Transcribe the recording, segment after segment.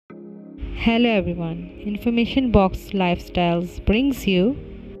Hello everyone, Information Box Lifestyles brings you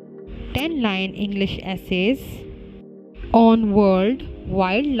 10-line English essays on World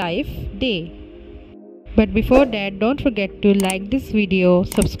Wildlife Day. But before that, don't forget to like this video,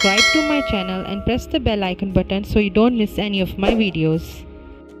 subscribe to my channel and press the bell icon button so you don't miss any of my videos.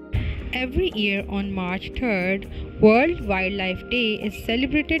 Every year on March 3rd, World Wildlife Day is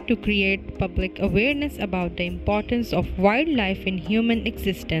celebrated to create public awareness about the importance of wildlife in human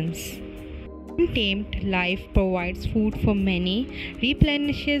existence. Untamed life provides food for many,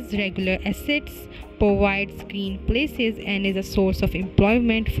 replenishes regular assets, provides green places, and is a source of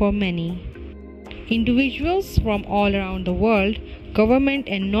employment for many. Individuals from all around the world, government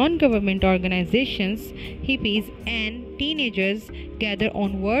and non-government organizations, hippies, and teenagers gather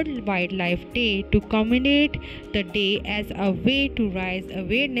on World Wildlife Day to commemorate the day as a way to raise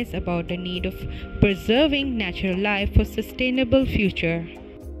awareness about the need of preserving natural life for a sustainable future.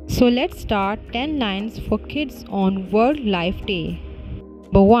 So let's start 10 lines for kids on World Life Day.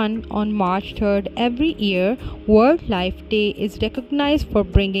 Number 1. On March 3rd every year, World Life Day is recognized for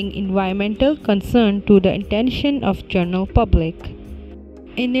bringing environmental concern to the attention of general public.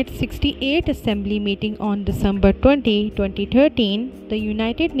 In its 68th Assembly meeting on December 20, 2013, the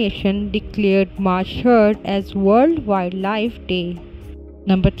United Nations declared March 3rd as World Wildlife Day.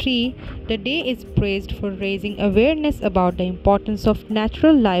 Number 3. The day is praised for raising awareness about the importance of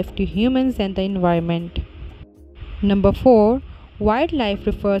natural life to humans and the environment. Number 4. Wildlife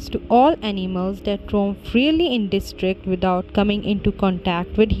refers to all animals that roam freely in district without coming into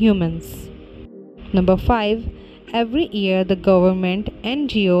contact with humans. Number 5. Every year, the government,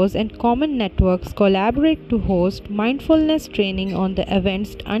 NGOs, and common networks collaborate to host mindfulness training on the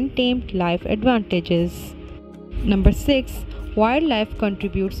event's untamed life advantages. Number 6. Wildlife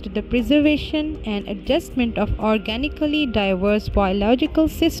contributes to the preservation and adjustment of organically diverse biological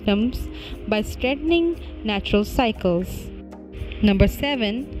systems by strengthening natural cycles. Number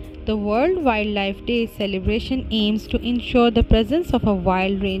 7. The World Wildlife Day celebration aims to ensure the presence of a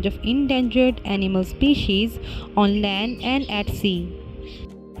wide range of endangered animal species on land and at sea.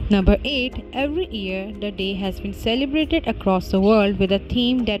 Number 8. Every year, the day has been celebrated across the world with a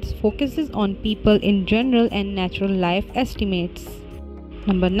theme that focuses on people in general and natural life estimates.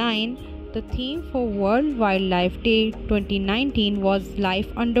 Number 9. The theme for World Wildlife Day 2019 was Life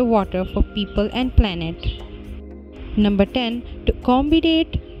Underwater for People and Planet. Number 10. To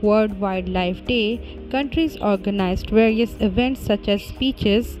commemorate World Wildlife Day, countries organized various events such as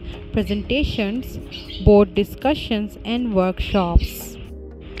speeches, presentations, board discussions, and workshops.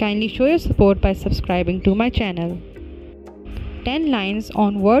 Kindly show your support by subscribing to my channel. 10 lines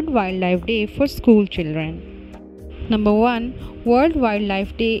on World Wildlife Day for school children. Number 1. World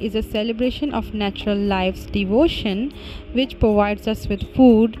Wildlife Day is a celebration of natural life's devotion, which provides us with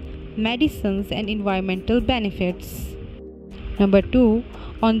food, medicines, and environmental benefits. Number 2.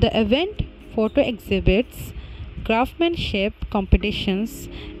 On the event, photo exhibits, craftsmanship competitions,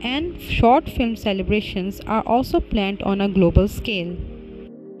 and short film celebrations are also planned on a global scale.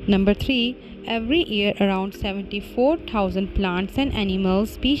 Number 3. Every year, around 74,000 plants and animal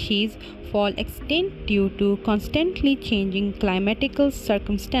species fall extinct due to constantly changing climatical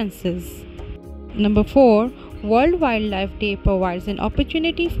circumstances. Number 4. World Wildlife Day provides an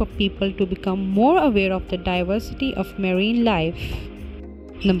opportunity for people to become more aware of the diversity of marine life.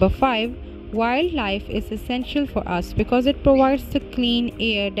 Number 5. Wildlife is essential for us because it provides the clean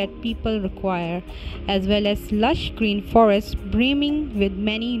air that people require, as well as lush green forests brimming with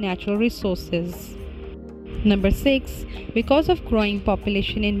many natural resources. Number 6. Because of growing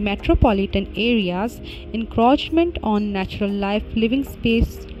population in metropolitan areas, encroachment on natural life living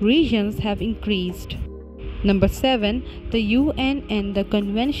space regions have increased. Number 7. The UN and the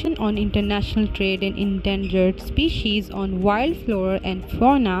Convention on International Trade in Endangered Species on Wild Flora and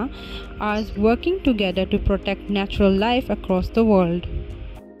Fauna are working together to protect natural life across the world.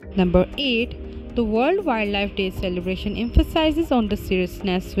 Number 8. The World Wildlife Day celebration emphasizes on the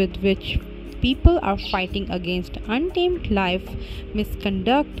seriousness with which people are fighting against untamed life,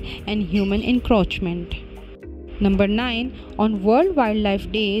 misconduct, and human encroachment. Number 9. On World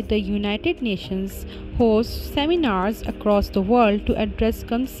Wildlife Day, the United Nations hosts seminars across the world to address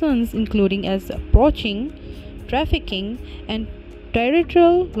concerns including as poaching, trafficking, and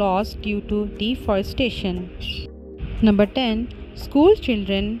territorial loss due to deforestation. Number 10. School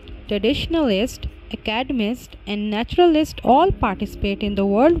children, traditionalists, academists, and naturalists all participate in the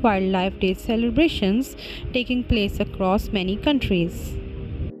World Wildlife Day celebrations taking place across many countries.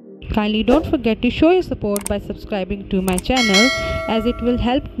 Kindly don't forget to show your support by subscribing to my channel, as it will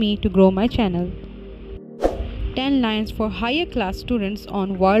help me to grow my channel. 10 lines for higher class students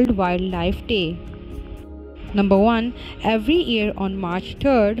on World Wildlife Day. Number 1. Every year on March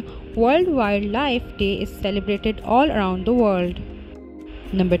 3rd, World Wildlife Day is celebrated all around the world.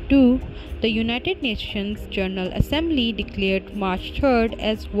 Number 2. The United Nations General Assembly declared March 3rd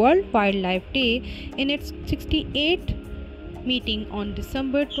as World Wildlife Day in its 68th meeting on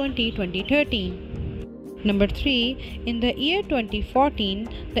December 20, 2013. Number 3. In the year 2014,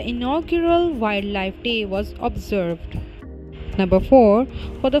 the inaugural Wildlife Day was observed. Number 4.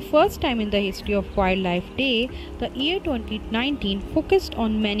 For the first time in the history of Wildlife Day, the year 2019 focused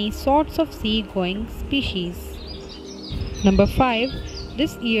on many sorts of sea-going species. Number 5.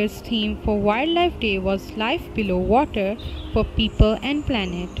 This year's theme for Wildlife Day was Life Below Water for People and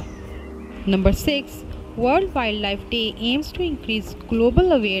Planet. Number 6. World Wildlife Day aims to increase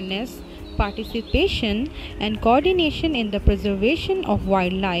global awareness, participation, and coordination in the preservation of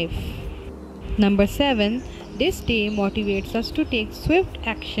wildlife. Number 7. This day motivates us to take swift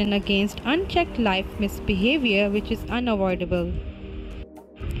action against unchecked life misbehavior, which is unavoidable.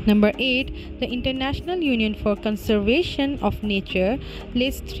 Number 8. The International Union for Conservation of Nature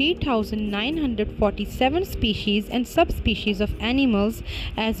lists 3,947 species and subspecies of animals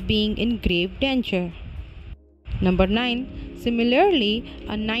as being in grave danger. Number 9. Similarly,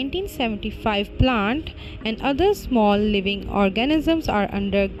 a 1975 plant and other small living organisms are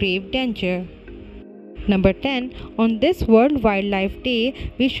under grave danger. Number 10. On this World Wildlife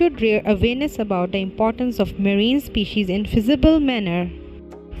Day, we should raise awareness about the importance of marine species in feasible manner.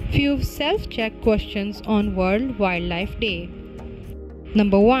 Few self-check questions on World Wildlife Day.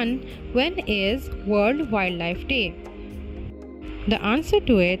 Number 1. When is World Wildlife Day? The answer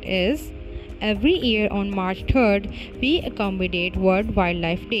to it is every year on March 3rd, we accommodate World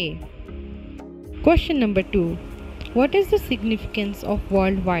Wildlife Day. Question number 2. What is the significance of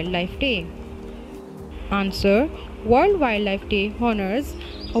World Wildlife Day? Answer. World Wildlife Day honors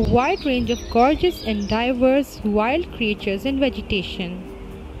a wide range of gorgeous and diverse wild creatures and vegetation.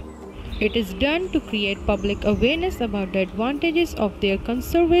 It is done to create public awareness about the advantages of their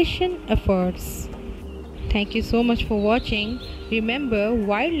conservation efforts. Thank you so much for watching. Remember,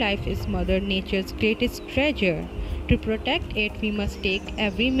 wildlife is Mother Nature's greatest treasure. To protect it, we must take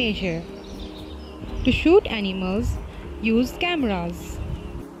every measure. To shoot animals, use cameras.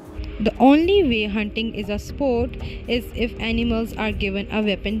 The only way hunting is a sport is if animals are given a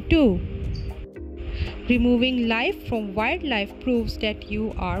weapon too. Removing life from wildlife proves that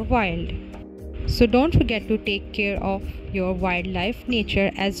you are wild. So don't forget to take care of your wildlife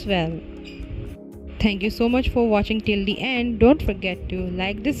nature as well. Thank you so much for watching till the end. Don't forget to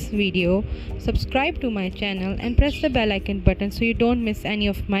like this video, subscribe to my channel and press the bell icon button so you don't miss any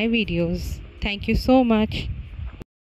of my videos. Thank you so much.